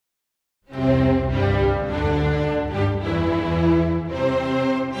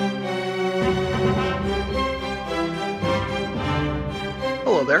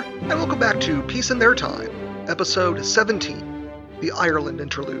to Peace in Their Time, Episode 17, The Ireland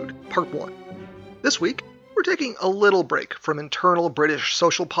Interlude, Part 1. This week, we're taking a little break from internal British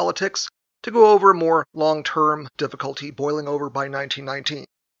social politics to go over more long-term difficulty boiling over by 1919,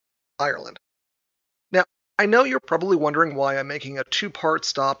 Ireland. Now, I know you're probably wondering why I'm making a two-part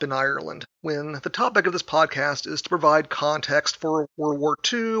stop in Ireland, when the topic of this podcast is to provide context for World War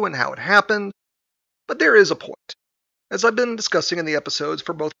II and how it happened, but there is a point. As I've been discussing in the episodes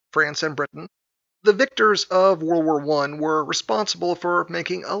for both France and Britain, the victors of World War I were responsible for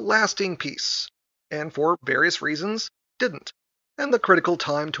making a lasting peace, and for various reasons, didn't. And the critical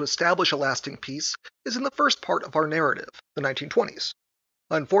time to establish a lasting peace is in the first part of our narrative, the 1920s.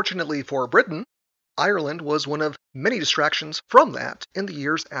 Unfortunately for Britain, Ireland was one of many distractions from that in the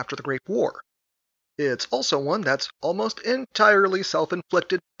years after the Great War. It's also one that's almost entirely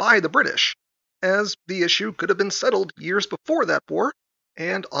self-inflicted by the British, as the issue could have been settled years before that war,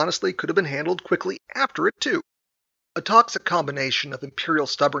 and honestly could have been handled quickly after it too. A toxic combination of imperial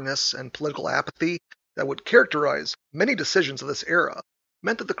stubbornness and political apathy that would characterize many decisions of this era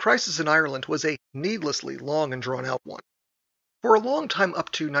meant that the crisis in Ireland was a needlessly long and drawn-out one. For a long time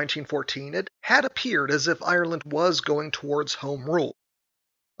up to 1914, it had appeared as if Ireland was going towards home rule.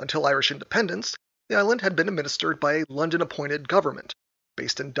 Until Irish independence, the island had been administered by a London-appointed government,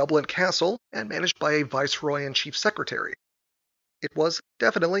 based in Dublin Castle and managed by a viceroy and chief secretary. It was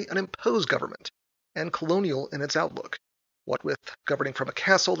definitely an imposed government, and colonial in its outlook, what with governing from a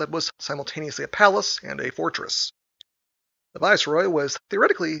castle that was simultaneously a palace and a fortress. The viceroy was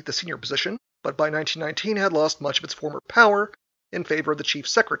theoretically the senior position, but by 1919 had lost much of its former power in favor of the chief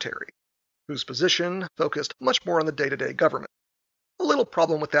secretary, whose position focused much more on the day-to-day government. A little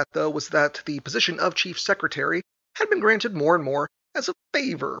problem with that, though, was that the position of chief secretary had been granted more and more as a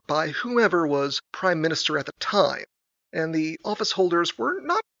favor by whomever was prime minister at the time, and the office holders were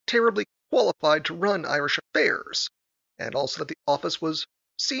not terribly qualified to run Irish affairs, and also that the office was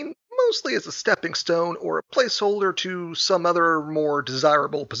seen mostly as a stepping stone or a placeholder to some other more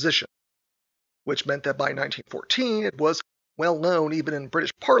desirable position, which meant that by 1914 it was well known even in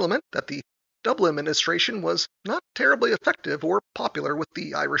British Parliament that the Dublin administration was not terribly effective or popular with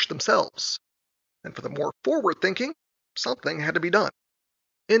the Irish themselves, and for the more forward-thinking, something had to be done.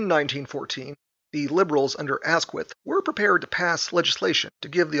 In 1914, the Liberals under Asquith were prepared to pass legislation to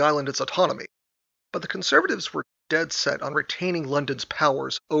give the island its autonomy, but the Conservatives were dead set on retaining London's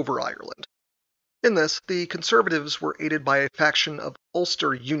powers over Ireland. In this, the Conservatives were aided by a faction of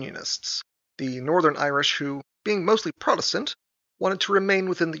Ulster Unionists, the Northern Irish who, being mostly Protestant, wanted to remain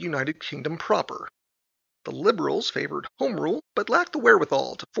within the United Kingdom proper. The Liberals favored Home Rule, but lacked the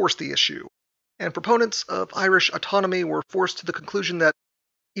wherewithal to force the issue, and proponents of Irish autonomy were forced to the conclusion that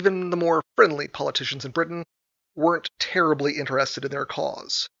even the more friendly politicians in Britain weren't terribly interested in their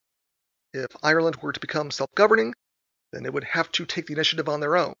cause. If Ireland were to become self-governing, then it would have to take the initiative on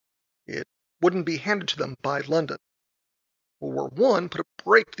their own. It wouldn't be handed to them by London. World War I put a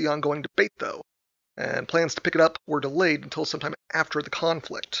break to the ongoing debate, though, and plans to pick it up were delayed until sometime after the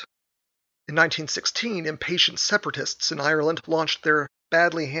conflict. In 1916, impatient separatists in Ireland launched their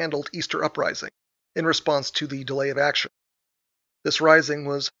badly handled Easter Uprising in response to the delay of action. This rising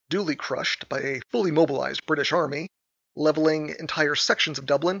was duly crushed by a fully mobilized British army, leveling entire sections of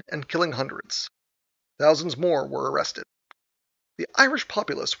Dublin and killing hundreds. Thousands more were arrested. The Irish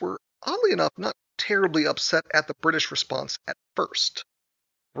populace were, oddly enough, not terribly upset at the British response at first.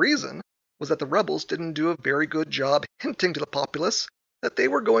 The reason was that the rebels didn't do a very good job hinting to the populace that they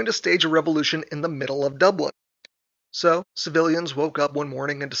were going to stage a revolution in the middle of Dublin. So, civilians woke up one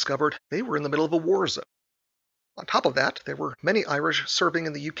morning and discovered they were in the middle of a war zone. On top of that, there were many Irish serving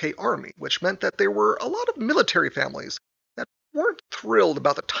in the UK Army, which meant that there were a lot of military families that weren't thrilled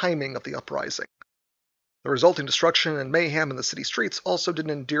about the timing of the uprising. The resulting destruction and mayhem in the city streets also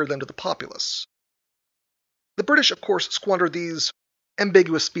didn't endear them to the populace. The British, of course, squandered these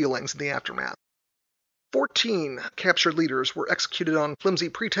ambiguous feelings in the aftermath. 14 captured leaders were executed on flimsy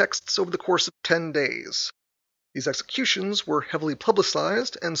pretexts over the course of 10 days. These executions were heavily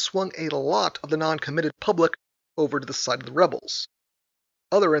publicized and swung a lot of the non-committed public over to the side of the rebels.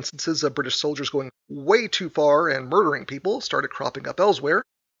 Other instances of British soldiers going way too far and murdering people started cropping up elsewhere,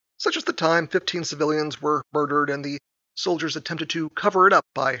 such as the time 15 civilians were murdered and the soldiers attempted to cover it up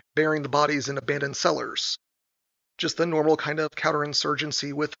by burying the bodies in abandoned cellars. Just the normal kind of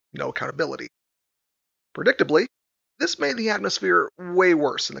counterinsurgency with no accountability. Predictably, this made the atmosphere way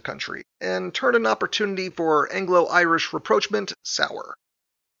worse in the country, and turned an opportunity for Anglo-Irish rapprochement sour.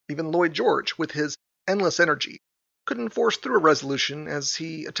 Even Lloyd George, with his endless energy, couldn't force through a resolution as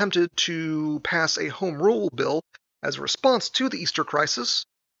he attempted to pass a Home Rule bill as a response to the Easter crisis,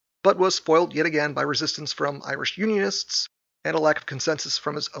 but was foiled yet again by resistance from Irish Unionists and a lack of consensus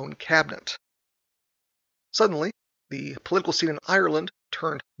from his own cabinet. Suddenly, the political scene in Ireland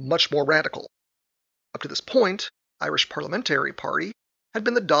turned much more radical. Up to this point, Irish Parliamentary Party had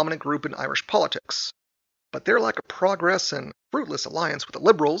been the dominant group in Irish politics, but their lack of progress and fruitless alliance with the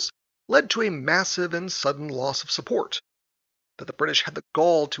Liberals led to a massive and sudden loss of support. That the British had the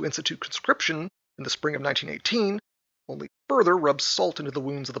gall to institute conscription in the spring of 1918 only further rubbed salt into the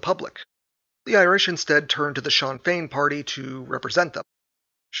wounds of the public. The Irish instead turned to the Sinn Féin party to represent them.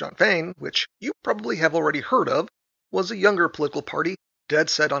 Sinn Féin, which you probably have already heard of, was a younger political party dead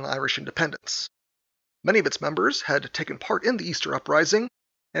set on Irish independence. Many of its members had taken part in the Easter Uprising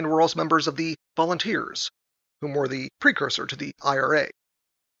and were also members of the Volunteers, whom were the precursor to the IRA.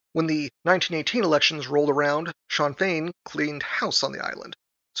 When the 1918 elections rolled around, Sinn Féin cleaned house on the island,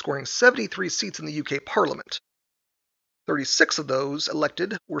 scoring 73 seats in the UK Parliament. 36 of those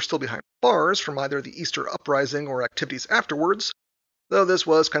elected were still behind bars from either the Easter Uprising or activities afterwards, though this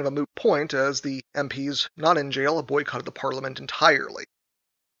was kind of a moot point as the MPs not in jail boycotted the Parliament entirely.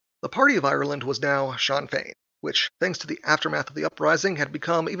 The Party of Ireland was now Sinn Féin, which, thanks to the aftermath of the uprising, had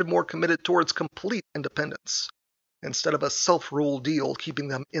become even more committed towards complete independence, instead of a self-rule deal keeping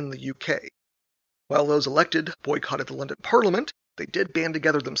them in the UK. While those elected boycotted the London Parliament, they did band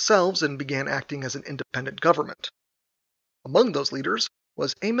together themselves and began acting as an independent government. Among those leaders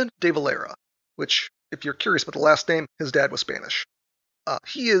was Eamon de Valera, which, if you're curious about the last name, his dad was Spanish.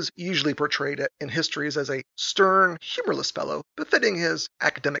 He is usually portrayed in histories as a stern, humorless fellow, befitting his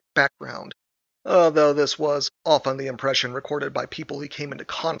academic background, though this was often the impression recorded by people he came into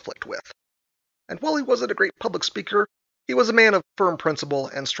conflict with. And while he wasn't a great public speaker, he was a man of firm principle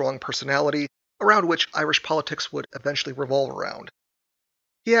and strong personality, around which Irish politics would eventually revolve around.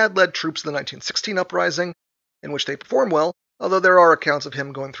 He had led troops in the 1916 uprising, in which they performed well, although there are accounts of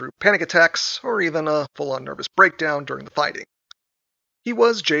him going through panic attacks or even a full-on nervous breakdown during the fighting. He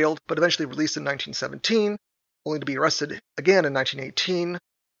was jailed, but eventually released in 1917, only to be arrested again in 1918,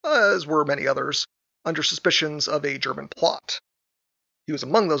 as were many others, under suspicions of a German plot. He was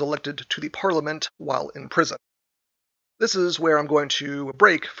among those elected to the Parliament while in prison. This is where I'm going to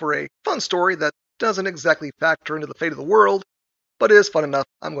break for a fun story that doesn't exactly factor into the fate of the world, but is fun enough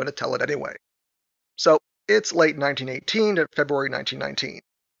I'm going to tell it anyway. So, it's late 1918 to February 1919.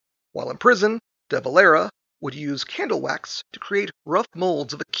 While in prison, de Valera would use candle wax to create rough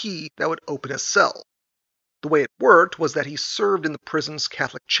molds of a key that would open a cell. The way it worked was that he served in the prison's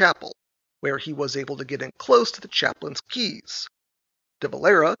Catholic chapel, where he was able to get in close to the chaplain's keys. De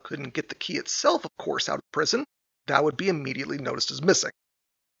Valera couldn't get the key itself, of course, out of prison. That would be immediately noticed as missing.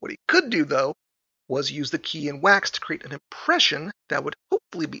 What he could do, though, was use the key in wax to create an impression that would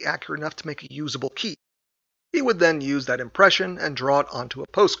hopefully be accurate enough to make a usable key. He would then use that impression and draw it onto a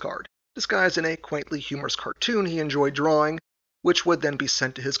postcard, disguised in a quaintly humorous cartoon he enjoyed drawing, which would then be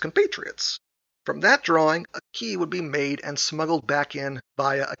sent to his compatriots. From that drawing, a key would be made and smuggled back in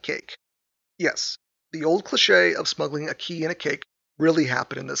via a cake. Yes, the old cliché of smuggling a key in a cake really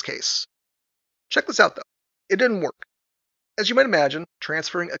happened in this case. Check this out, though. It didn't work. As you might imagine,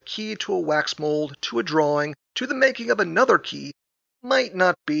 transferring a key to a wax mold, to a drawing, to the making of another key might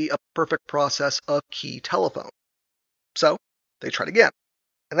not be a perfect process of key telephone. So, they tried again,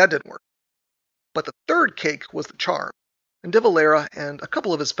 and that didn't work. But the third cake was the charm, and de Valera and a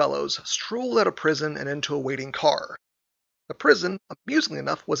couple of his fellows strolled out of prison and into a waiting car. The prison, amusingly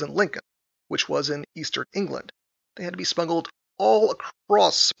enough, was in Lincoln, which was in eastern England. They had to be smuggled all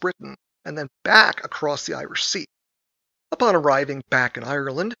across Britain and then back across the Irish Sea. Upon arriving back in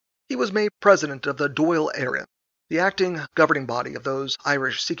Ireland, he was made president of the Dáil Éireann, the acting governing body of those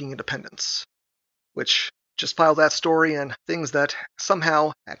Irish seeking independence, which just filed that story and things that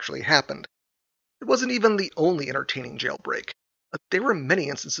somehow actually happened. It wasn't even the only entertaining jailbreak. There were many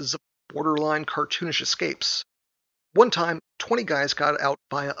instances of borderline cartoonish escapes. One time, 20 guys got out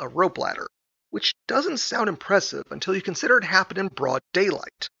via a rope ladder, which doesn't sound impressive until you consider it happened in broad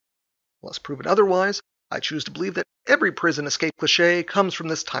daylight. Unless proven otherwise, I choose to believe that every prison escape cliché comes from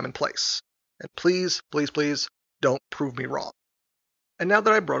this time and place. And please, please, please, don't prove me wrong. And now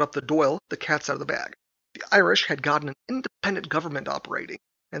that I brought up the Dáil, the cat's out of the bag. The Irish had gotten an independent government operating,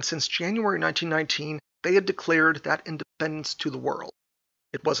 and since January 1919, they had declared that independence to the world.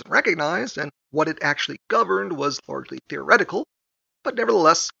 It wasn't recognized, and what it actually governed was largely theoretical, but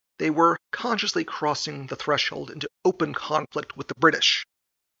nevertheless, they were consciously crossing the threshold into open conflict with the British.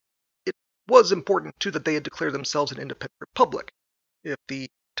 It was important, too, that they had declared themselves an independent republic. If the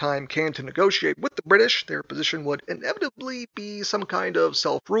time came to negotiate with the British, their position would inevitably be some kind of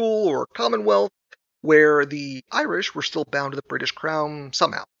self-rule or commonwealth, where the Irish were still bound to the British crown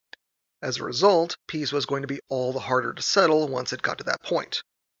somehow. As a result, peace was going to be all the harder to settle once it got to that point.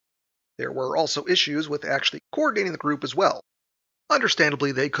 There were also issues with actually coordinating the group as well.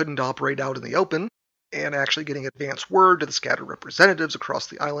 Understandably, they couldn't operate out in the open, and actually getting advance word to the scattered representatives across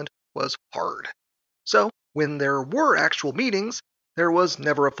the island was hard. So, when there were actual meetings, there was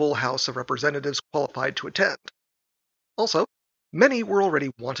never a full House of Representatives qualified to attend. Also, many were already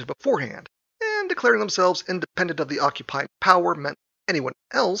wanted beforehand, and declaring themselves independent of the occupying power meant anyone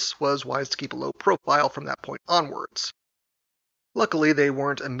else was wise to keep a low profile from that point onwards. Luckily, they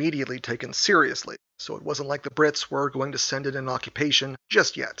weren't immediately taken seriously, so it wasn't like the Brits were going to send in an occupation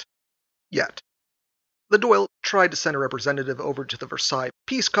just yet. The Dáil tried to send a representative over to the Versailles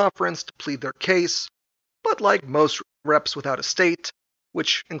Peace Conference to plead their case, but like most reps without a state,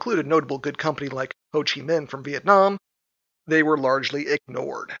 which included notable good company like Ho Chi Minh from Vietnam, they were largely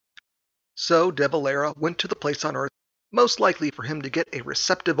ignored. So de Valera went to the place on Earth most likely for him to get a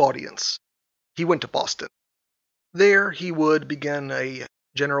receptive audience. He went to Boston. There he would begin a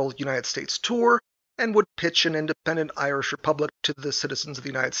general United States tour and would pitch an independent Irish Republic to the citizens of the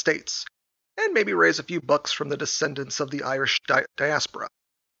United States, and maybe raise a few bucks from the descendants of the Irish diaspora.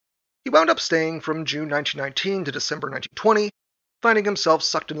 He wound up staying from June 1919 to December 1920, finding himself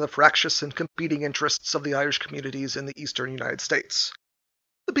sucked into the fractious and competing interests of the Irish communities in the eastern United States.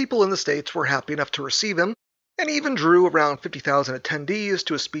 The people in the States were happy enough to receive him, and even drew around 50,000 attendees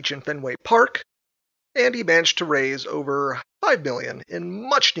to a speech in Fenway Park, and he managed to raise over $5 million in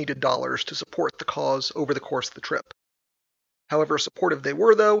much-needed dollars to support the cause over the course of the trip. However supportive they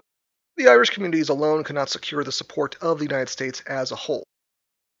were, though, the Irish communities alone could not secure the support of the United States as a whole.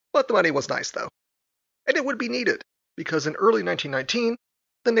 But the money was nice, though. And it would be needed, because in early 1919,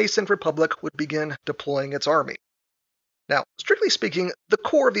 the nascent republic would begin deploying its army. Now, strictly speaking, the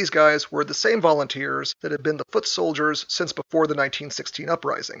core of these guys were the same volunteers that had been the foot soldiers since before the 1916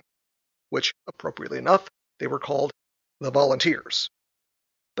 uprising, which, appropriately enough, they were called the Volunteers.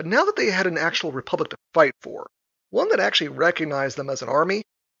 But now that they had an actual republic to fight for, one that actually recognized them as an army,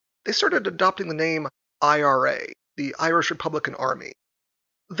 they started adopting the name IRA, the Irish Republican Army.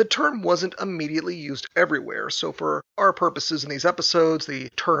 The term wasn't immediately used everywhere, so for our purposes in these episodes, the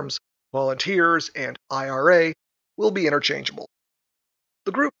terms Volunteers and IRA will be interchangeable.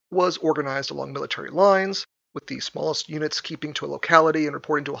 The group was organized along military lines, with the smallest units keeping to a locality and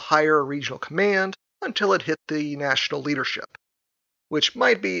reporting to a higher regional command until it hit the national leadership, which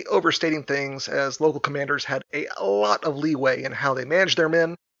might be overstating things as local commanders had a lot of leeway in how they managed their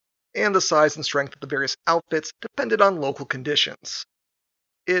men, and the size and strength of the various outfits depended on local conditions.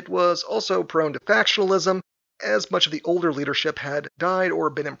 It was also prone to factionalism, as much of the older leadership had died or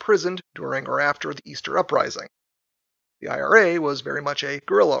been imprisoned during or after the Easter Uprising. The IRA was very much a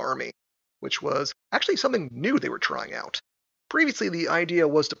guerrilla army, which was actually something new they were trying out. Previously, the idea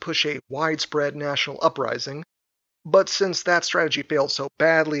was to push a widespread national uprising, but since that strategy failed so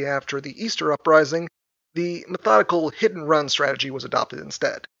badly after the Easter Uprising, the methodical hit-and-run strategy was adopted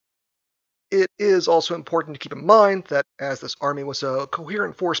instead. It is also important to keep in mind that as this army was a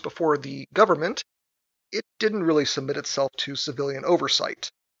coherent force before the government, it didn't really submit itself to civilian oversight.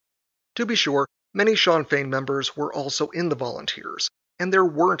 To be sure, many Sinn Féin members were also in the Volunteers, and there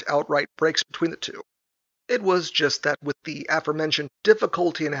weren't outright breaks between the two. It was just that with the aforementioned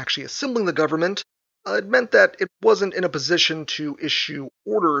difficulty in actually assembling the government, it meant that it wasn't in a position to issue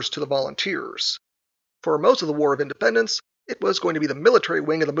orders to the Volunteers. For most of the War of Independence, it was going to be the military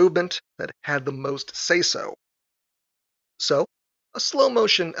wing of the movement that had the most say-so. So, a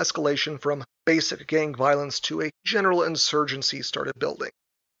slow-motion escalation from basic gang violence to a general insurgency started building.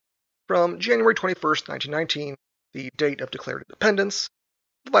 From January 21st, 1919, the date of declared independence,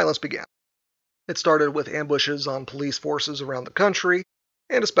 the violence began. It started with ambushes on police forces around the country,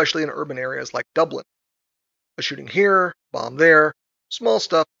 and especially in urban areas like Dublin. A shooting here, bomb there, small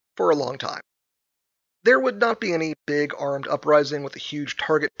stuff for a long time. There would not be any big armed uprising with a huge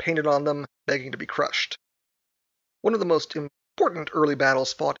target painted on them, begging to be crushed. One of the most important early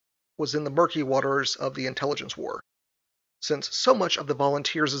battles fought was in the murky waters of the Intelligence War. Since so much of the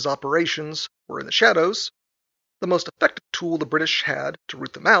Volunteers' operations were in the shadows, the most effective tool the British had to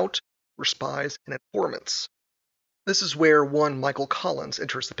root them out were spies and informants. This is where one Michael Collins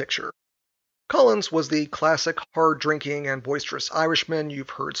enters the picture. Collins was the classic hard-drinking and boisterous Irishman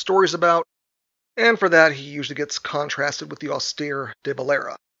you've heard stories about, and for that he usually gets contrasted with the austere de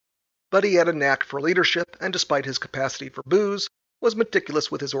Valera. But he had a knack for leadership, and despite his capacity for booze, was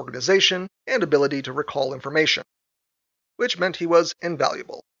meticulous with his organization and ability to recall information, which meant he was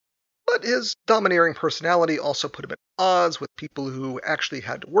invaluable. But his domineering personality also put him at odds with people who actually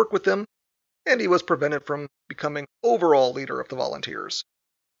had to work with him, and he was prevented from becoming overall leader of the Volunteers.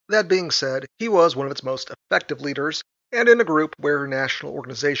 That being said, he was one of its most effective leaders, and in a group where national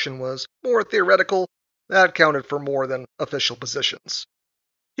organization was more theoretical, that counted for more than official positions.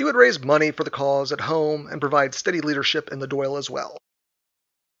 He would raise money for the cause at home and provide steady leadership in the Dáil as well.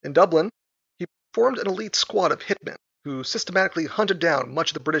 In Dublin, he formed an elite squad of hitmen who systematically hunted down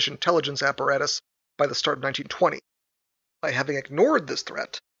much of the British intelligence apparatus by the start of 1920. By having ignored this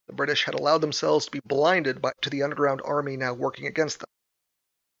threat, the British had allowed themselves to be blinded to the underground army now working against them.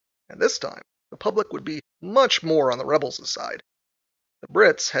 And this time, the public would be much more on the rebels' side. The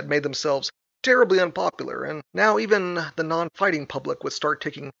Brits had made themselves terribly unpopular, and now even the non-fighting public would start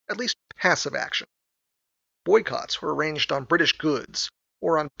taking at least passive action. Boycotts were arranged on British goods,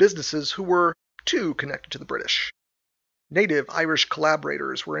 or on businesses who were too connected to the British. Native Irish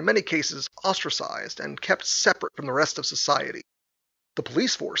collaborators were in many cases ostracized and kept separate from the rest of society. The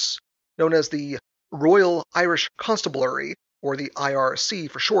police force, known as the Royal Irish Constabulary, or the IRC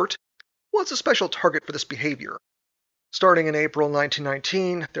for short, was a special target for this behavior. Starting in April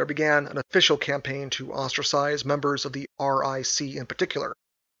 1919, there began an official campaign to ostracize members of the RIC in particular.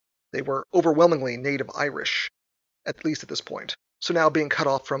 They were overwhelmingly native Irish, at least at this point, so now being cut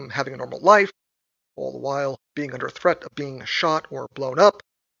off from having a normal life, all the while being under threat of being shot or blown up,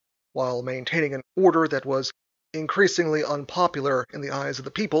 while maintaining an order that was increasingly unpopular in the eyes of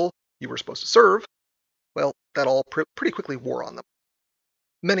the people you were supposed to serve, well, that all pretty quickly wore on them.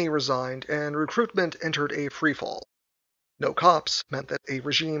 Many resigned, and recruitment entered a freefall. No cops meant that a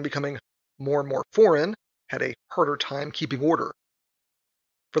regime becoming more and more foreign had a harder time keeping order.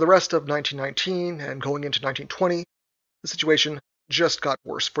 For the rest of 1919 and going into 1920, the situation just got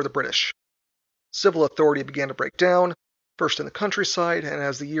worse for the British. Civil authority began to break down, first in the countryside and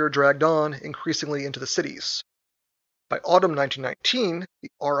as the year dragged on, increasingly into the cities. By autumn 1919, the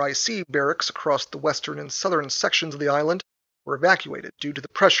RIC barracks across the western and southern sections of the island were evacuated due to the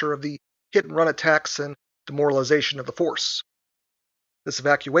pressure of the hit-and-run attacks and demoralization of the force. This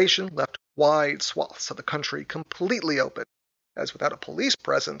evacuation left wide swaths of the country completely open, as without a police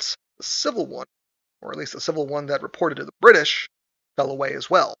presence, the civil one, or at least the civil one that reported to the British, fell away as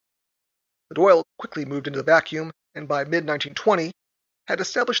well. The Dáil quickly moved into the vacuum, and by mid-1920 had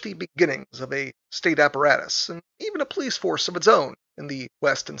established the beginnings of a state apparatus and even a police force of its own in the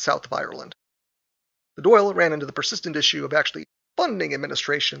west and south of Ireland. The Dáil ran into the persistent issue of actually funding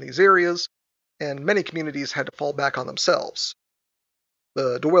administration in these areas, and many communities had to fall back on themselves.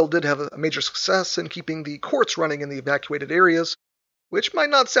 The Dáil did have a major success in keeping the courts running in the evacuated areas, which might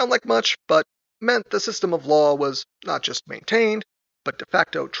not sound like much, but meant the system of law was not just maintained, but de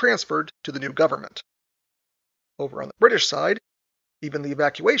facto transferred to the new government. Over on the British side, even the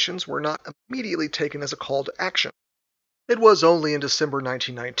evacuations were not immediately taken as a call to action. It was only in December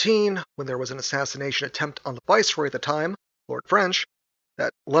 1919, when there was an assassination attempt on the Viceroy at the time, Lord French,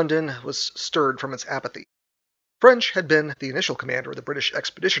 that London was stirred from its apathy. French had been the initial commander of the British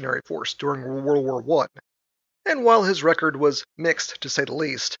Expeditionary Force during World War I, and while his record was mixed to say the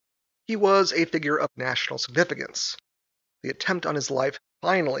least, he was a figure of national significance. The attempt on his life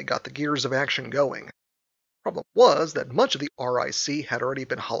finally got the gears of action going. The problem was that much of the RIC had already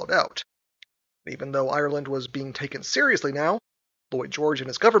been hollowed out. And even though Ireland was being taken seriously now, Lloyd George and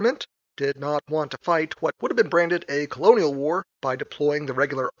his government did not want to fight what would have been branded a colonial war by deploying the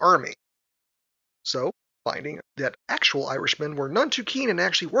regular army. So, finding that actual Irishmen were none too keen in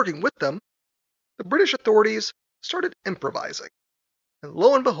actually working with them, the British authorities started improvising. And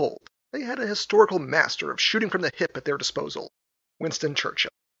lo and behold, they had a historical master of shooting from the hip at their disposal, Winston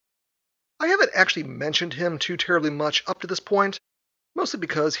Churchill. I haven't actually mentioned him too terribly much up to this point, mostly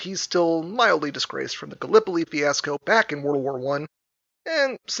because he's still mildly disgraced from the Gallipoli fiasco back in World War I,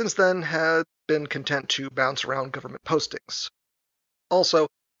 and since then had been content to bounce around government postings. Also,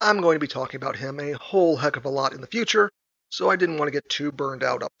 I'm going to be talking about him a whole heck of a lot in the future, so I didn't want to get too burned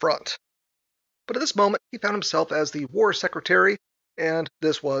out up front. But at this moment, he found himself as the War Secretary, and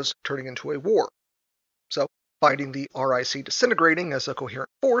this was turning into a war. So, finding the RIC disintegrating as a coherent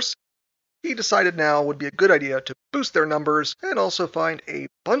force, he decided now would be a good idea to boost their numbers and also find a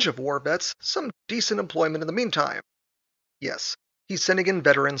bunch of war vets some decent employment in the meantime. Yes, he's sending in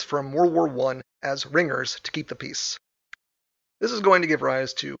veterans from World War I as ringers to keep the peace. This is going to give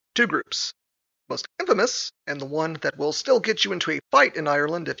rise to two groups. Most infamous, and the one that will still get you into a fight in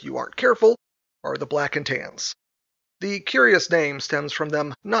Ireland if you aren't careful, are the Black and Tans. The curious name stems from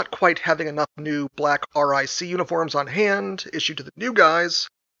them not quite having enough new black RIC uniforms on hand issued to the new guys,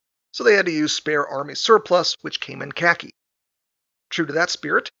 so they had to use spare army surplus, which came in khaki. True to that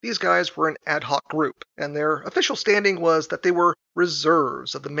spirit, these guys were an ad hoc group, and their official standing was that they were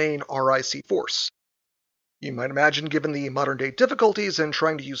reserves of the main RIC force. You might imagine, given the modern-day difficulties in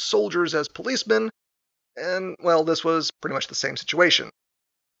trying to use soldiers as policemen, and, well, this was pretty much the same situation.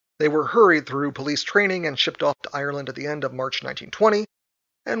 They were hurried through police training and shipped off to Ireland at the end of March 1920,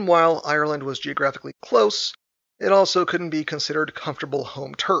 and while Ireland was geographically close, it also couldn't be considered comfortable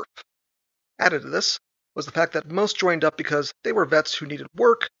home turf. Added to this was the fact that most joined up because they were vets who needed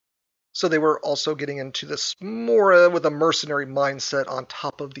work, so they were also getting into this more with a mercenary mindset on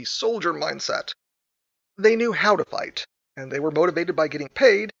top of the soldier mindset. They knew how to fight, and they were motivated by getting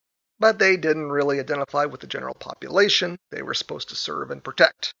paid, but they didn't really identify with the general population they were supposed to serve and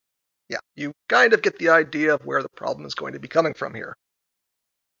protect. Yeah, you kind of get the idea of where the problem is going to be coming from here.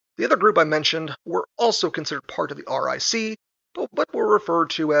 The other group I mentioned were also considered part of the RIC, but were referred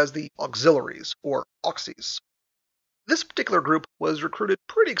to as the auxiliaries, or Auxies. This particular group was recruited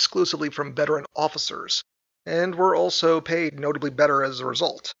pretty exclusively from veteran officers, and were also paid notably better as a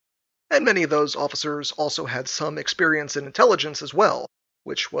result. And many of those officers also had some experience in intelligence as well,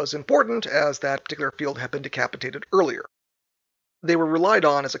 which was important as that particular field had been decapitated earlier. They were relied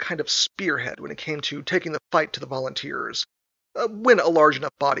on as a kind of spearhead when it came to taking the fight to the volunteers, when a large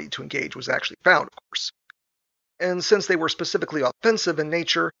enough body to engage was actually found, of course. And since they were specifically offensive in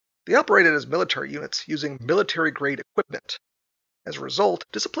nature, they operated as military units using military-grade equipment. As a result,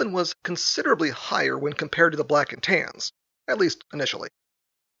 discipline was considerably higher when compared to the Black and Tans, at least initially.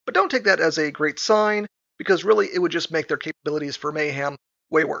 But don't take that as a great sign, because really it would just make their capabilities for mayhem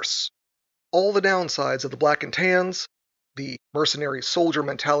way worse. All the downsides of the Black and Tans, the mercenary soldier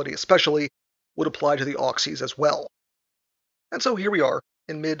mentality especially, would apply to the Auxies as well. And so here we are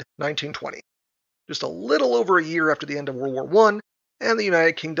in mid-1920, just a little over a year after the end of World War I, and the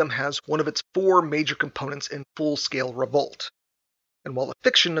United Kingdom has one of its 4 major components in full-scale revolt. And while the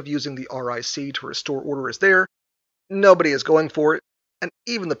fiction of using the RIC to restore order is there, nobody is going for it, and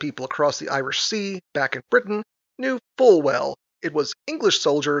even the people across the Irish Sea, back in Britain, knew full well it was English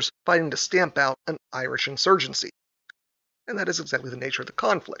soldiers fighting to stamp out an Irish insurgency. And that is exactly the nature of the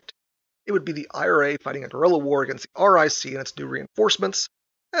conflict. It would be the IRA fighting a guerrilla war against the RIC and its new reinforcements,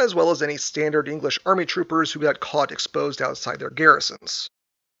 as well as any standard English army troopers who got caught exposed outside their garrisons.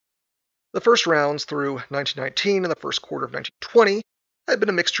 The first rounds through 1919 and the first quarter of 1920 had been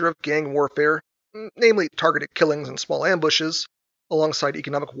a mixture of gang warfare, namely targeted killings and small ambushes, alongside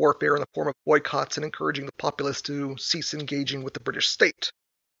economic warfare in the form of boycotts and encouraging the populace to cease engaging with the British state.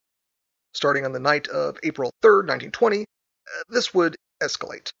 Starting on the night of April 3rd, 1920, this would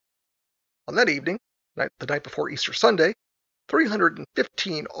escalate. On that evening, the night before Easter Sunday,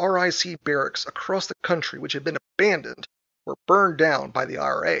 315 RIC barracks across the country which had been abandoned were burned down by the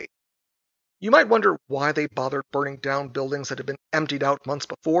IRA. You might wonder why they bothered burning down buildings that had been emptied out months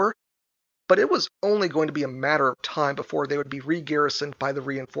before, but it was only going to be a matter of time before they would be re-garrisoned by the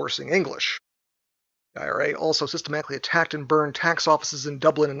reinforcing English. The IRA also systematically attacked and burned tax offices in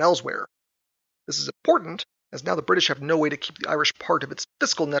Dublin and elsewhere. This is important, as now the British have no way to keep the Irish part of its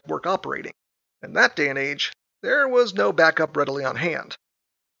fiscal network operating. In that day and age, there was no backup readily on hand.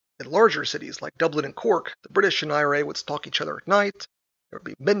 In larger cities like Dublin and Cork, the British and IRA would stalk each other at night. There would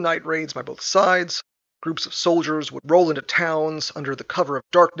be midnight raids by both sides. Groups of soldiers would roll into towns under the cover of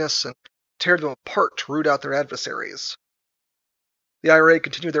darkness and tear them apart to root out their adversaries. The IRA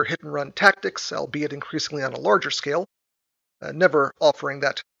continued their hit-and-run tactics, albeit increasingly on a larger scale, never offering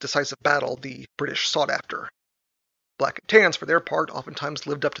that decisive battle the British sought after. Black and Tans, for their part, oftentimes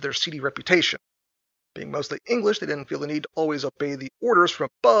lived up to their seedy reputation. Being mostly English, they didn't feel the need to always obey the orders from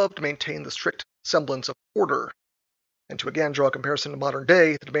above to maintain the strict semblance of order. And to again draw a comparison to modern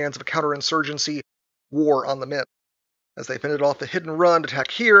day, the demands of a counterinsurgency wore on the men. As they fended off the hit-and-run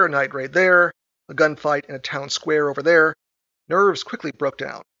attack here, a night raid there, a gunfight in a town square over there, nerves quickly broke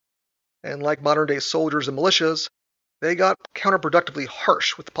down. And like modern-day soldiers and militias, they got counterproductively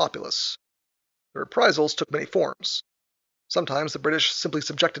harsh with the populace. The reprisals took many forms. Sometimes the British simply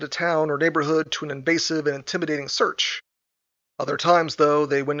subjected a town or neighborhood to an invasive and intimidating search. Other times, though,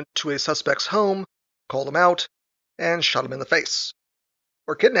 they went into a suspect's home, called him out, and shot him in the face.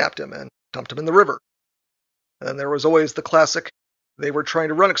 Or kidnapped him and dumped him in the river. And then there was always the classic, they were trying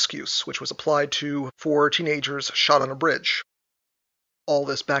to run excuse, which was applied to 4 teenagers shot on a bridge. All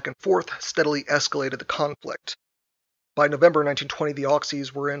this back and forth steadily escalated the conflict. By November 1920, the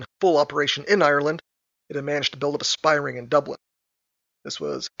Auxies were in full operation in Ireland. It had managed to build up a spy ring in Dublin. This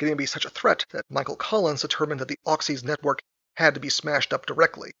was getting to be such a threat that Michael Collins determined that the Auxies network had to be smashed up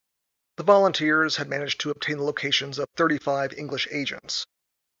directly. The volunteers had managed to obtain the locations of 35 English agents,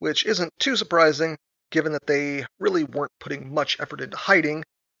 which isn't too surprising given that they really weren't putting much effort into hiding,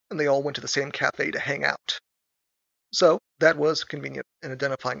 and they all went to the same cafe to hang out. So that was convenient in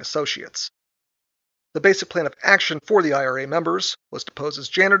identifying associates. The basic plan of action for the IRA members was to pose as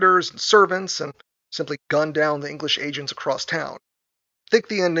janitors and servants and simply gun down the English agents across town. Think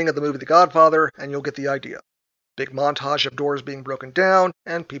the ending of the movie The Godfather, and you'll get the idea. Big montage of doors being broken down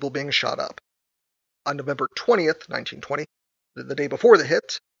and people being shot up. On November 20th, 1920, the day before the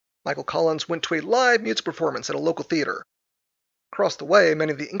hit, Michael Collins went to a live music performance at a local theater. Across the way,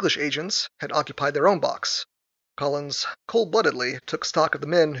 many of the English agents had occupied their own box. Collins cold-bloodedly took stock of the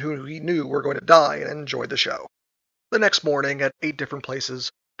men who he knew were going to die and enjoyed the show. The next morning, at 8 different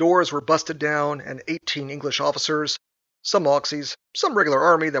places, doors were busted down and 18 English officers, some Auxies, some regular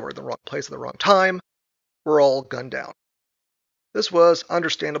army that were in the wrong place at the wrong time, were all gunned down. This was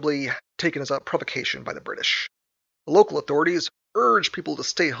understandably taken as a provocation by the British. The local authorities urged people to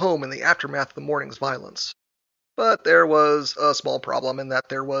stay home in the aftermath of the morning's violence. But there was a small problem in that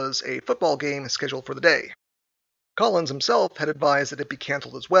there was a football game scheduled for the day. Collins himself had advised that it be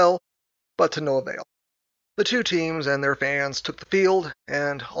cancelled as well, but to no avail. The two teams and their fans took the field,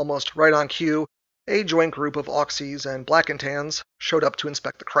 and almost right on cue, a joint group of Auxies and Black and Tans showed up to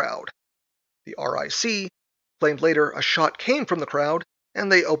inspect the crowd. The RIC claimed later a shot came from the crowd, and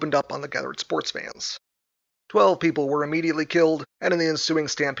they opened up on the gathered sports fans. 12 people were immediately killed, and in the ensuing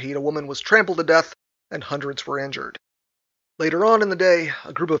stampede, a woman was trampled to death, and hundreds were injured. Later on in the day,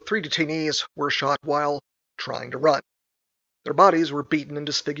 a group of 3 detainees were shot while trying to run. Their bodies were beaten and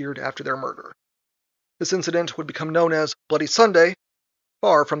disfigured after their murder. This incident would become known as Bloody Sunday,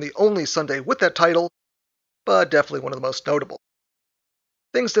 far from the only Sunday with that title, but definitely one of the most notable.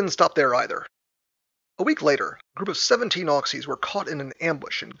 Things didn't stop there either. A week later, a group of 17 Auxies were caught in an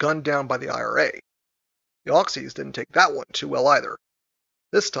ambush and gunned down by the IRA. The Auxies didn't take that one too well either.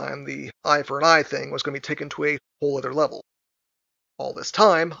 This time, the eye for an eye thing was going to be taken to a whole other level. All this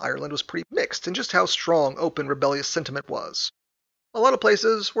time, Ireland was pretty mixed in just how strong open rebellious sentiment was. A lot of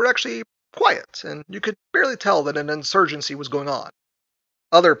places were actually quiet, and you could barely tell that an insurgency was going on.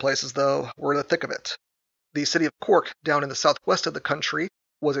 Other places, though, were in the thick of it. The city of Cork, down in the southwest of the country,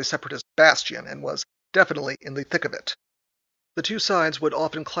 was a separatist bastion and was definitely in the thick of it. The two sides would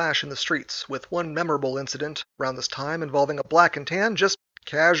often clash in the streets, with one memorable incident around this time involving a Black and Tan just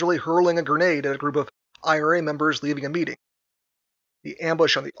casually hurling a grenade at a group of IRA members leaving a meeting. The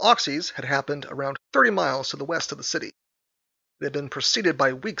ambush on the Auxies had happened around 30 miles to the west of the city. It had been preceded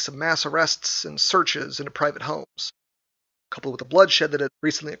by weeks of mass arrests and searches into private homes. Coupled with the bloodshed that had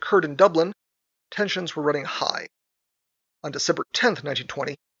recently occurred in Dublin, tensions were running high. On December 10,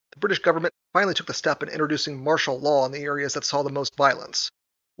 1920, the British government finally took the step in introducing martial law in the areas that saw the most violence,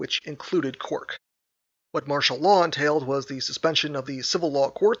 which included Cork. What martial law entailed was the suspension of the civil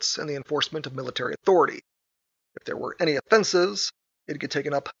law courts and the enforcement of military authority. If there were any offenses, it'd get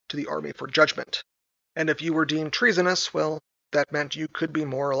taken up to the army for judgment. And if you were deemed treasonous, well, that meant you could be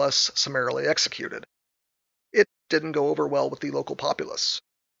more or less summarily executed. It didn't go over well with the local populace.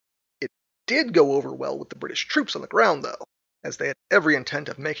 It did go over well with the British troops on the ground, though, as they had every intent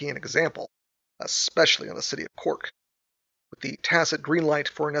of making an example, especially on the city of Cork. With the tacit green light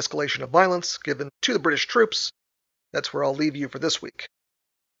for an escalation of violence given to the British troops, that's where I'll leave you for this week.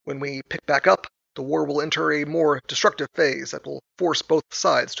 When we pick back up, the war will enter a more destructive phase that will force both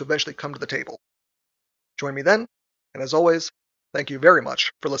sides to eventually come to the table. Join me then, and as always, thank you very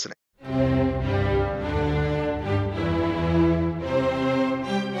much for listening.